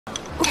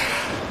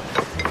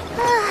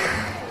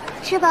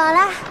吃饱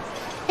了，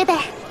贝贝，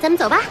咱们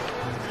走吧。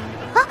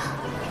啊，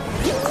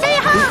小野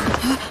浩，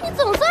你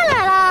总算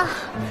来了。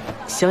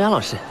小雅老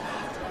师，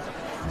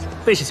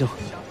贝师兄，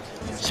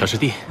小师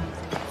弟，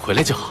回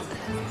来就好。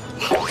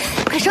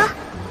快说，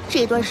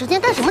这段时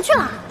间干什么去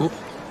了？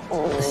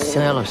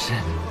小雅老师，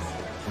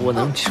我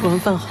能吃完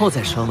饭后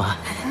再说吗？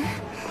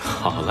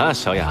好了，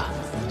小雅，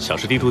小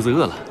师弟肚子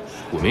饿了，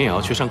我们也要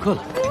去上课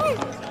了，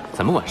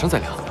咱们晚上再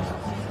聊。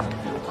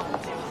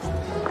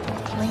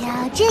我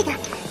要这个，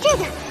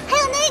还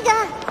有那个。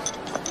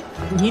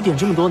你点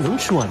这么多能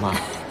吃完吗？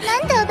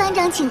难得班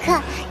长请客，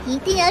一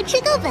定要吃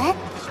够本。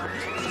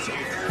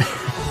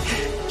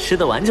吃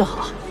得完就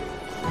好。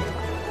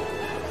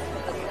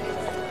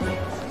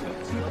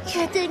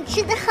这顿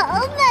吃得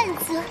好满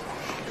足，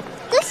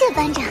多谢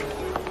班长。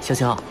潇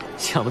潇，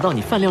想不到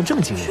你饭量这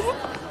么惊人。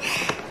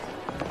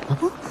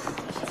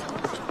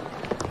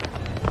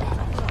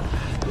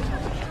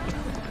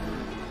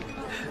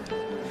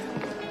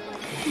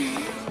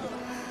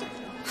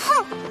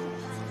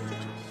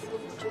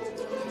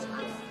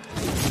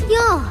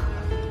哟，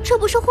这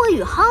不是霍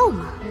雨浩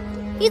吗？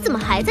你怎么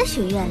还在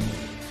学院里？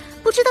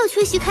不知道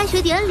缺席开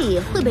学典礼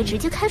会被直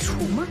接开除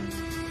吗？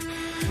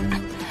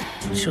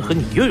这和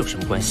你又有什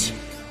么关系？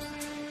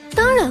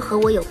当然和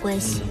我有关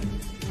系。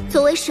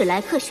作为史莱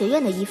克学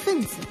院的一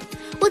份子，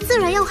我自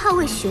然要捍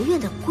卫学院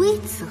的规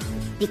则。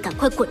你赶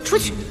快滚出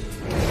去！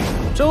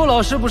周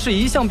老师不是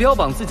一向标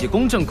榜自己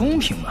公正公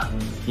平吗？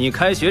你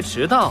开学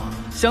迟到，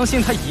相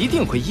信他一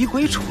定会依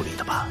规处理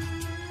的吧？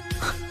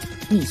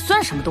你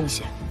算什么东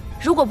西？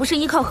如果不是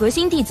依靠核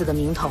心弟子的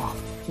名头，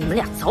你们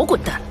俩早滚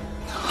蛋！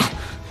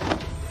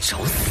找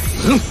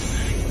死！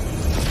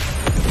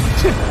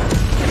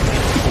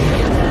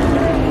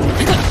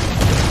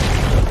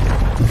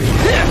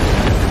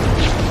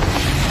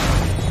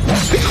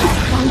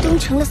王东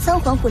成了三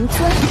环魂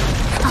尊，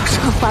倒是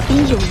和华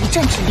斌有一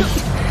战之力。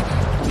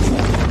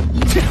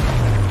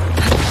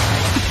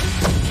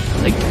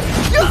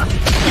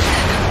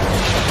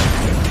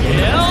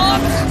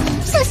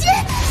小心！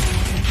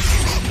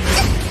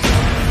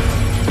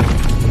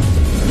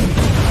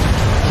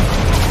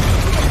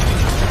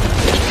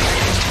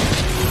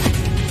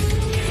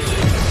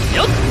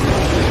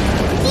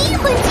第一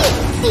魂技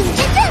顶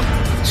之阵，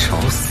找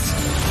死！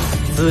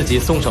自己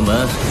送上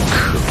门，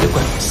可别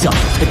怪我下手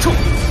太重。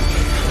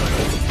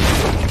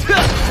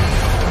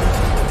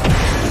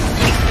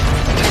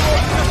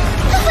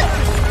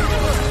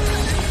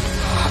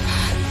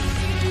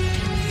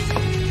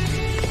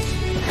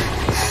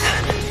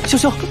潇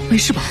潇，没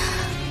事吧？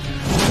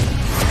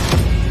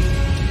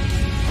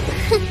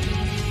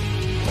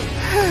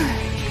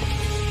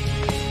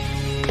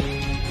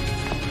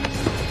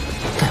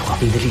戴华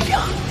斌的力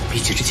量比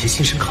起之前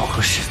新生考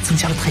核时增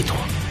加了太多。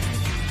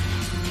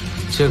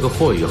这个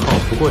霍雨浩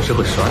不过是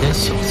会耍点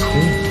小聪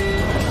明，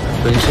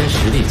本身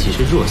实力其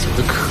实弱小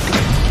的可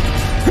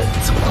怜，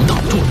怎么能挡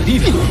住我的力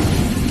量？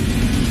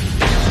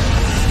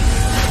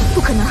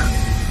不可能，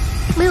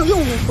没有用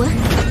武魂，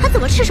他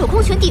怎么赤手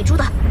空拳抵住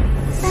的？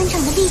班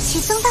长的力气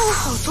增大了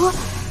好多，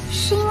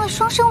是因为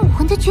双生武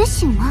魂的觉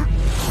醒吗？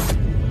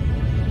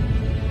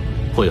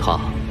霍雨浩，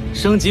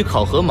升级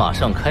考核马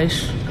上开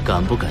始，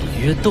敢不敢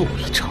约斗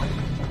一场？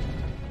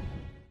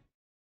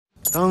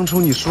当初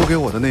你输给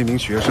我的那名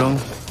学生，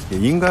也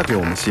应该给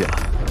我们谢了。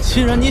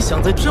既然你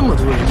想在这么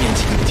多人面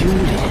前丢脸，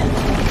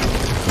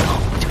那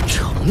我就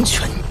成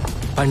全你。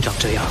班长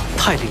这样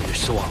太令人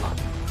失望了。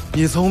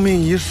你聪明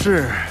一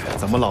世，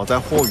怎么老在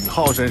霍雨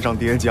浩身上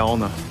跌跤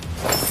呢？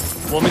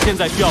我们现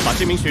在需要把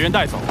这名学员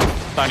带走，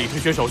办理退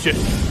学手续。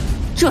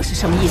这是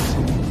什么意思？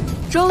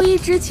周一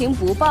知情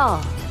不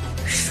报，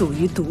属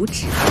于渎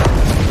职。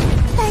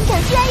班长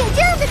居然有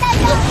这样的大招！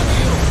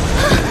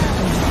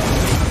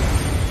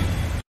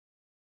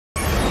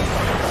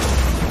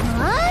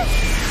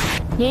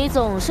你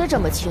总是这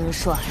么轻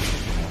率。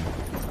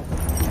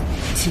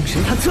精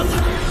神探测。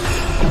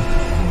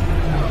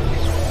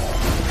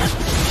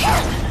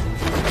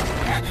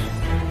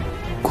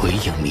鬼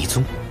影迷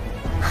踪，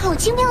好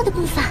精妙的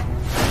步伐。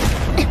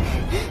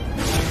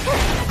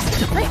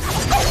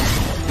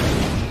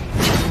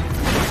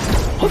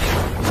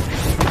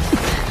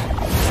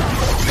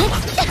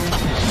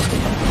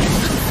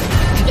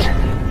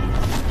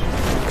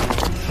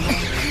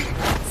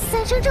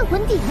三生镇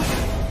魂鼎，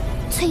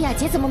崔雅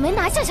洁怎么没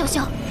拿下潇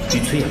潇？与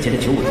崔雅洁的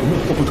九尾狐魅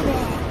惑不同，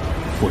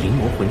我临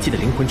摹魂技的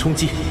灵魂冲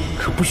击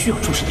可不需要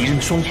注视敌人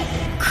的双眼。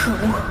可恶，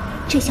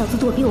这小子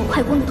躲避我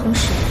快攻的同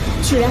时，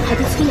居然还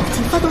对崔雅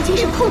洁发动精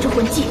神控制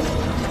魂技。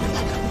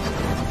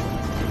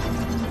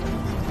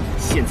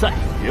现在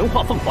原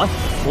化凤还，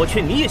我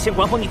劝你也先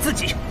管好你自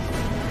己。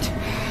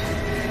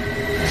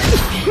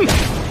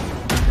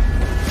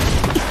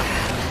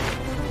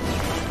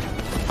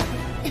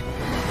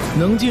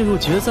能进入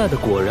决赛的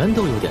果然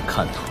都有点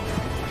看头。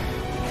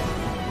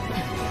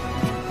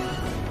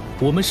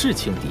我们是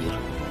轻敌了，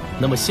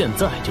那么现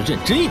在就认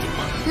真一点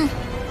吧。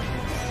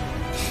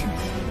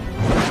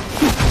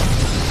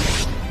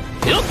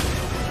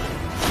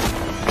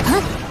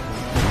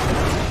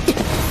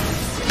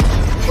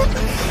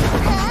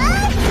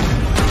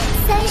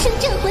三生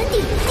镇魂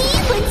鼎，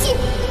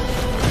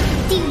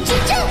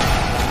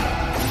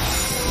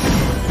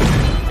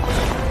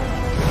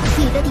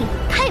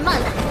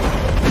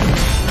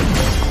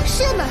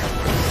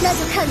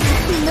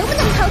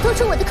逃脱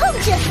出我的控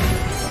制。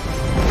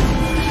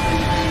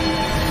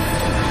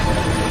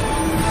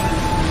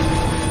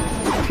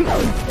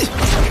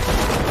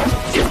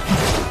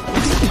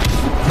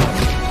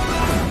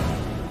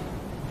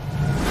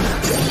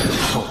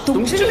好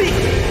动之力。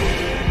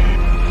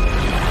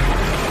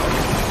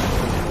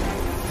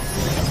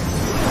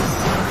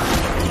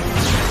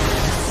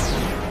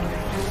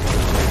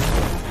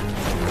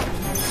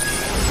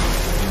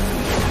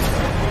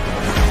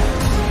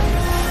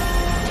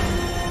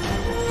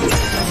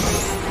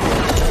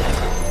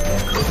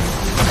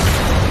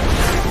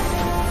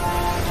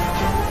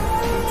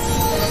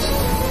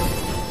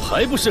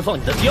还不释放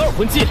你的第二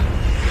魂技？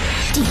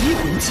第一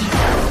魂技，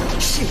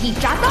示意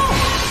铡刀。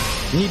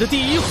你的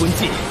第一魂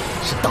技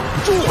是挡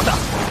不住我的，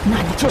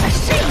那你就来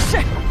试一试。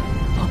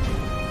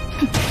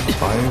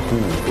白虎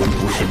武魂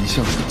不是一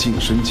向以近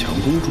身强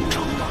攻著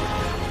称吗？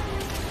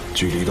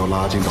距离都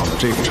拉近到了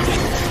这个程度，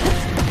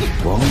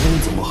王东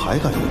怎么还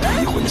敢用第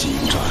一魂技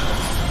应战？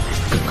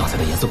跟刚才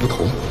的颜色不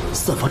同，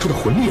散发出的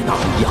魂力也大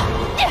不一样。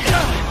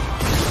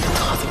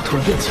他怎么突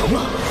然变强了？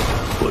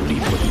魂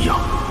力不一样，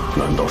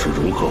难道是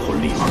融合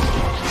魂力吗？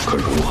可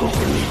融合魂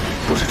力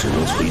不是只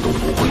能催动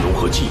武魂融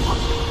合技吗？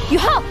宇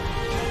浩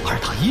2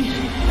打1，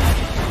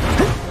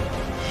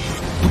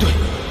不对，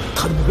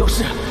他的目标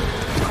是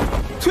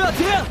退啊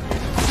停！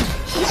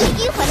一个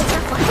一环的家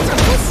伙还想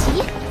偷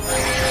袭，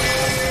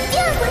第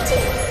二魂技。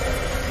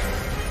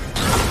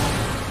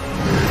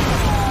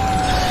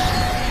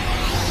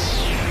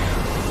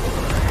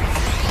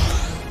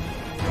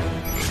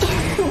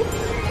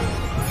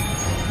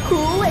虎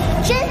尾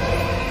针，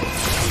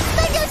翻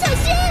掌小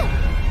心！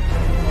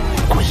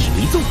诡异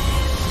迷踪。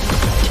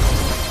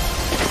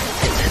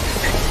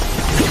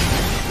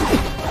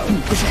你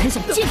不是很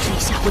想见识一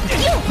下我的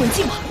第二魂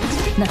技吗？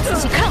那仔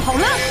细看好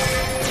了，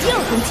第二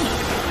魂技，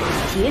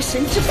邪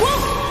神之光。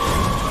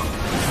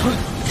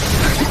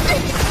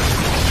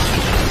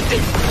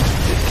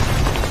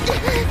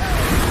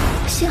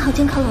幸好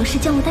监考老师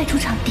将我带出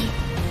场地，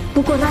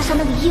不过拉上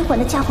那个一环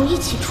的家伙一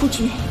起出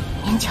局，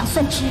勉强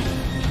算值。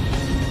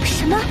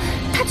什么？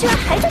他居然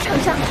还在场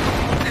上！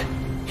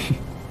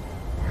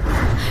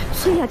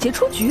崔亚杰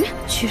出局，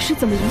局势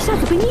怎么一下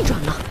子被逆转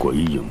了？鬼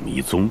影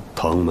迷踪，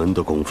唐门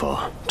的功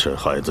法，这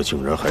孩子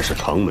竟然还是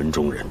唐门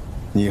中人。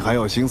你还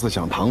有心思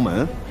想唐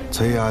门？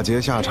崔亚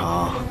杰下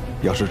场，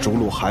要是逐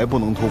鹿还不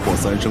能突破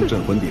3声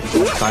镇魂点，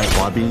戴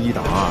华斌1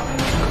打2，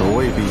可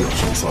未必有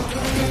胜算。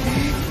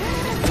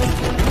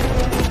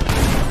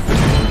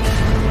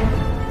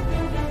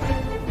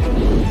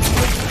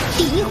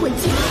第一魂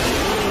技，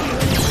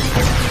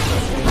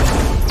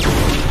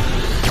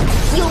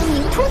幽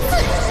冥突刺。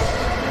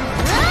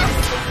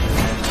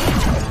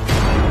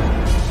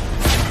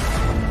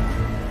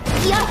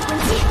第二魂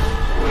技，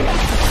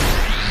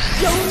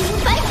幽冥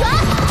反转。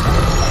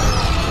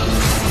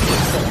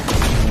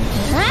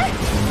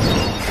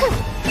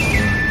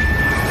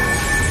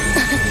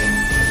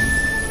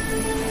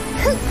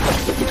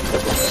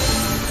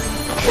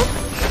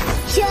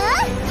神！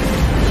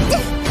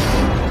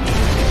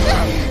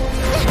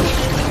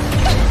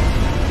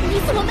你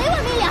怎么没完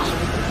没了？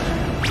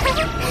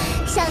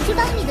想去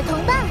帮你的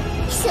同伴，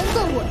先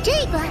过我这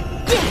一关。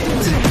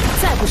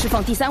再不释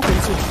放第3魂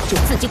技，就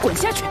自己滚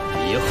下去。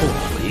别后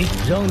悔，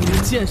让你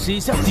们见识一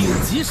下顶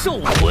级兽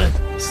魂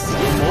邪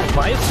魔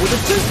白虎的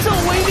真正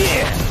威力。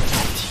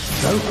第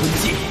3魂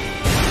技，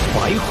白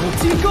虎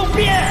金刚变。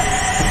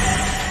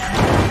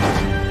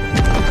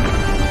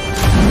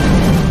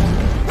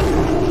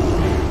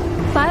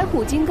白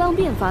虎金刚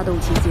变发动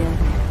期间，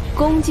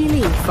攻击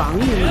力、防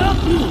御力、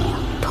力量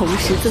同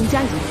时增加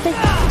1倍。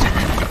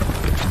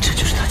这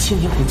就是他千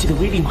年魂技的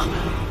威力吗？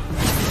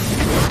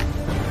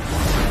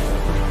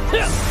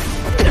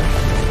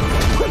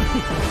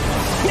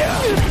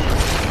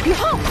宇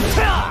浩，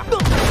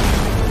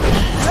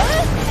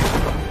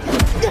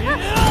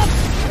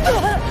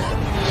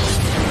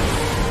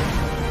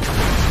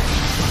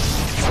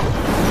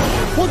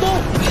霍东，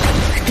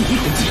第一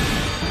魂技，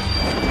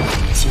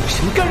精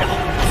神干扰。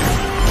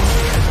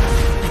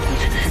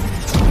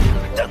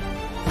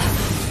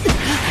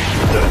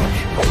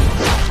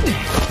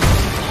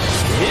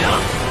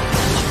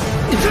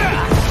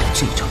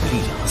这一招的力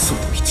量和速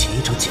度比前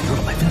一招减弱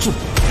了5%。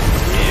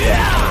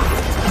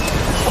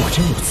果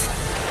真如此。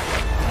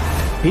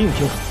别硬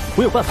拼了，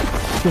我有办法，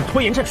用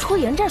拖延战术。拖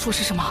延战术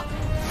是什么？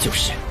就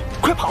是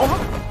快跑！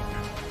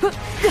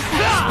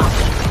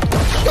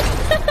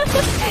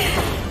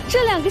这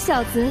2个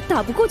小子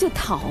打不过就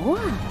逃啊！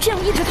这样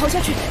一直逃下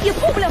去，也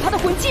破不了他的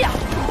魂技啊！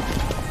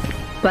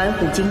白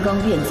虎金刚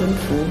变增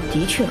幅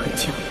的确很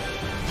强，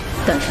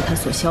但是他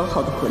所消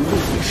耗的魂力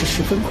也是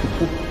十分恐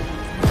怖。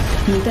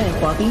以戴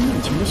华斌目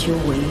前的修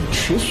为，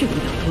持续不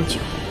了多久。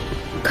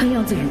看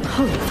样子宇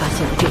浩也发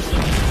现了这一点。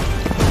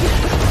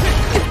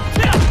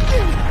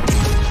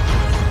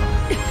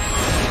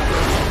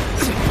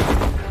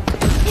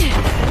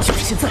就是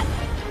现在！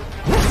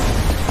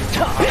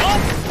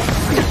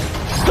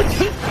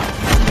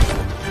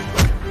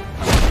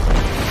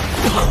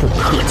恐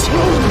吓枪！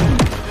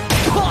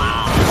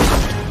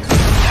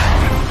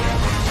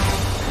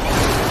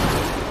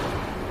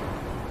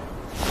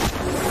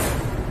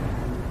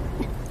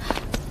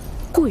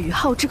霍雨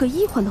浩这个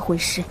1环的魂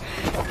师，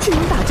竟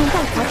能打中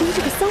戴华斌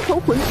这个3环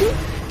魂兵。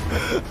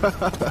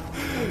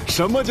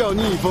什么叫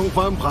逆风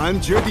翻盘、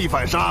绝地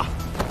反杀？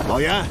老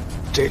严，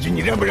这局你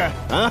认不认？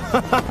啊！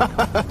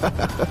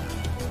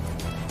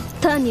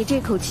但你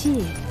这口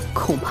气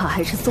恐怕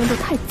还是松得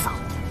太早。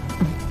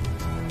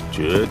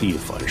绝地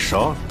反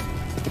杀？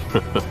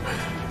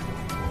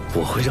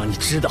我会让你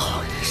知道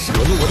惹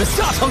怒我的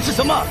下场是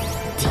什么。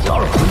第2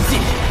魂技，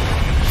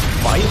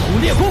白虎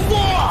烈火波！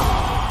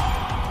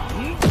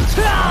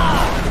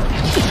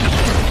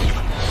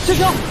潇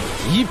潇，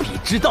以彼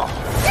之道，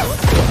还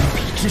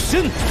彼之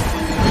身。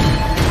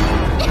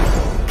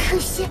可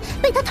惜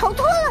被他逃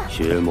脱了。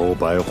邪眸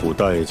白虎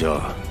代价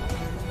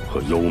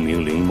和幽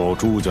冥灵猫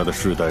朱家的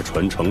世代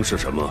传承是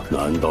什么？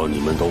难道你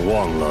们都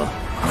忘了？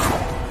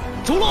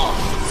中落！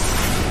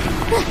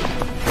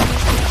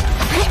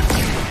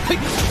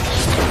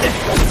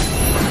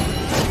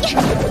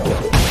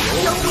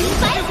幽冥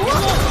白虎！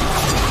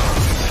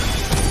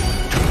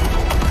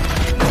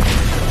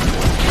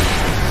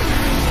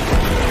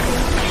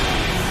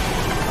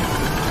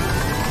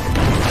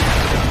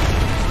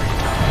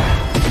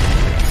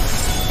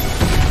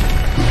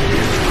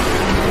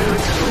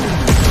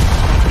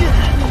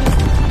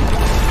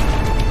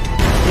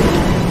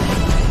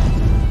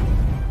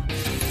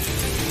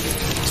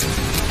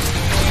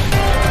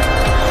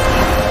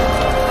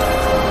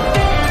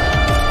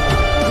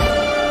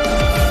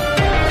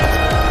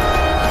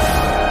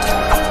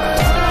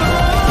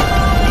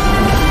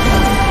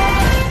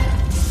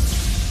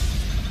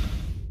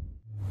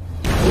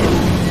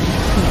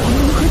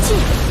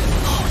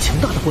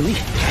魂力！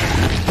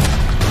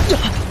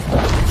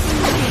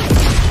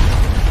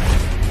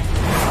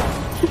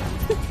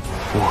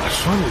我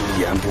说你一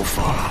言不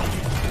发，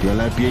原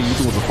来憋一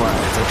肚子坏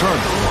在这儿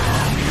等我。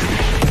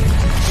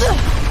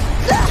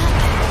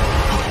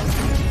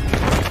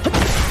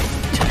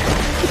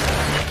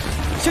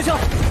潇潇，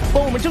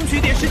帮我们争取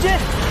一点时间。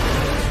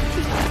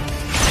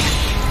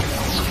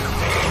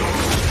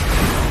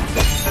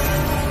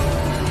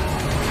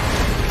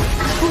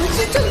国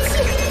之正气，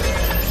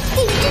地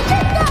之震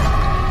荡。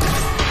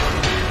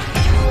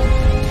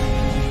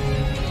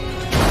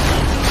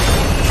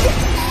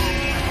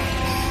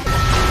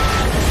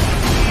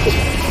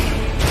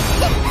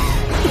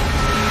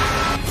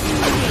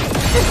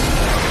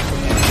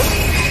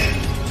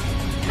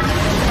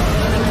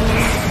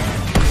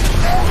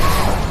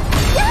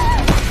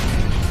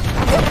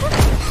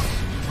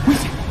危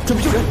险！准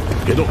备救人！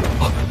别动！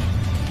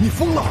你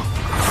疯了！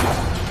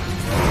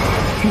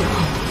月浩、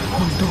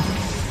黄东，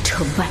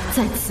城外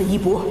在此一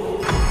搏。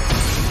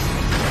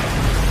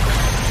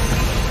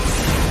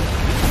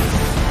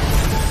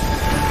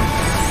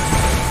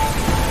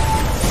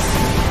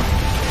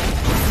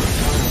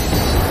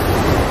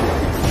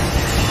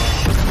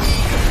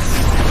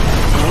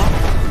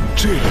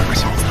这两个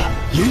小子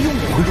也有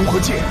武魂融合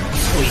技，璀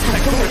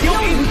璨中的凋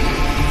零，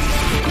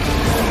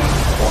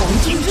黄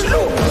金之路。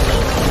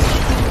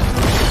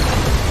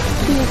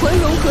武魂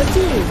融合技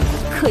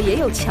可也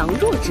有强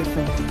弱之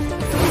分。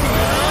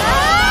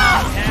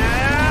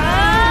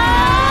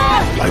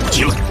来不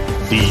及了，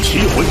第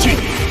7魂技，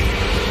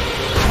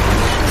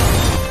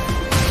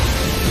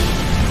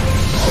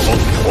凤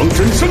凰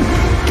真身。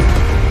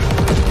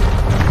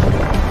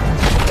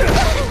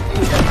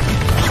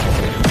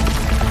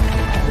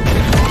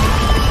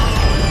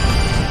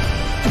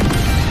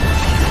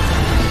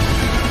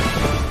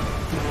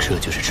这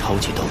就是超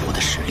级斗罗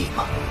的实力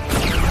吗？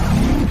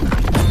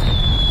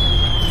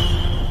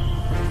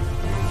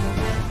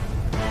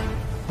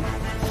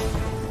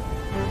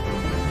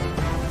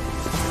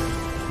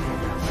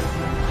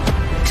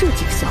这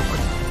几个小鬼，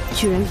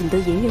居然引得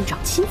严院长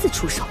亲自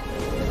出手。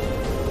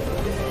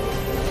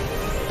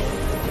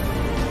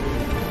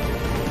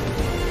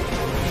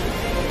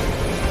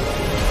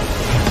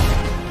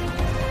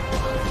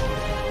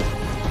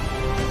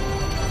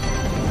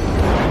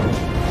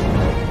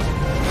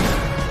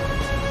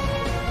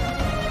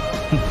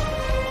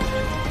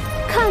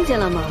看见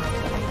了吗？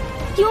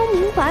幽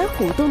冥白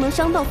虎都能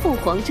伤到凤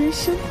凰真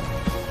身。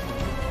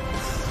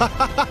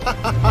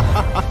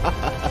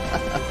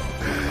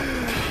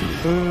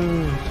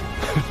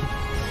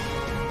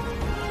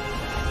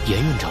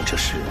严院长这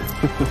是？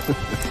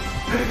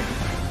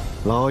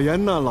老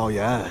严呐，老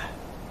严，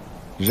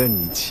任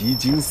你奇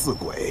经似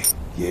鬼，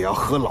也要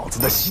喝老子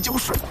的洗脚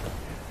水。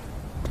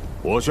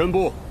我宣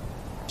布，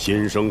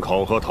新生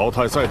考核淘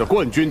汰赛的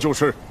冠军就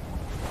是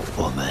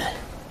我们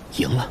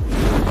赢了。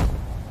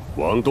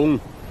王东、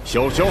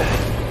潇潇、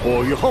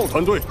霍雨浩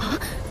团队。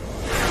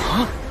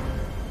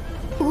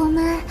我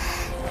们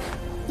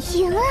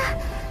赢了。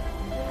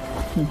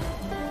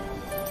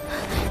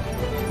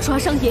抓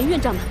伤严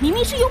院长的明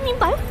明是幽冥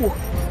白虎。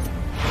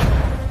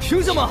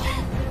凭什么？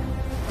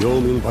幽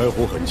冥白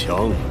虎很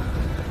强，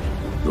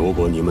如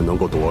果你们能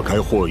够躲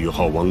开霍雨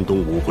浩、王东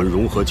武魂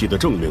融合技的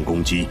正面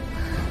攻击，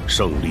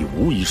胜利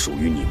无疑属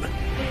于你们。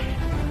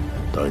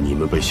但你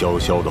们被潇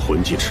潇的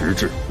魂技迟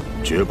滞，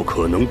绝不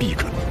可能避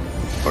开。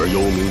而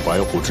幽冥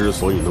白虎之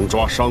所以能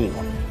抓伤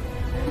我，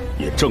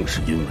也正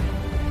是因为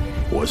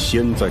我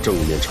先在正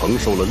面承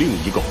受了另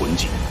一个魂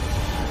技，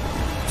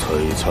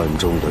璀璨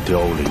中的凋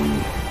零，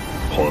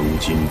黄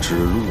金之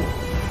路，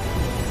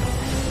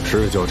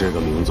是叫这个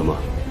名字吗？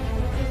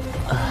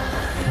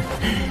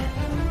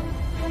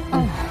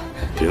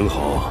挺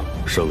好，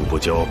胜不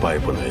骄，败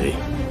不馁，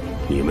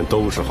你们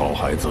都是好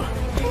孩子。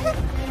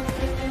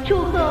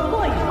祝贺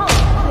霍雨浩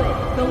队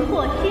荣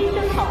获新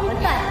生考核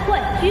赛冠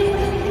军。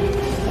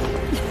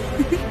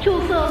祝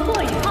贺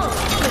霍雨浩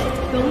队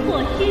荣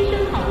获新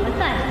生考核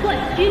赛冠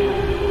军。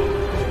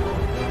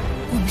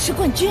我们是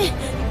冠军，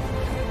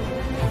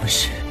我们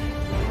是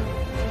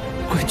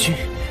冠军。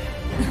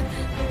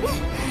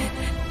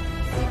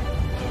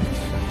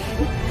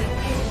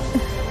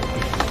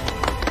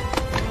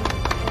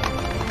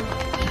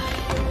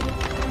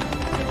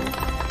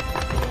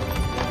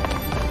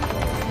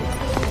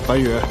白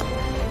羽，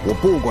我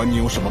不管你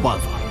用什么办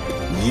法，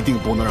一定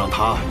不能让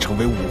他成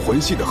为武魂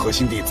系的核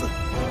心弟子。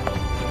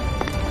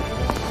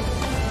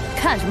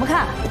看什么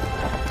看？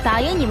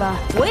打赢你们，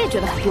我也觉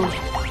得很丢脸。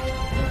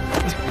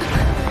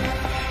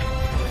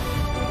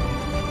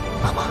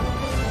妈妈，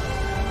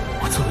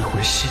我作为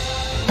魂师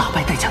打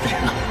败代价的人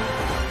了，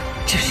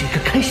这是一个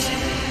开始。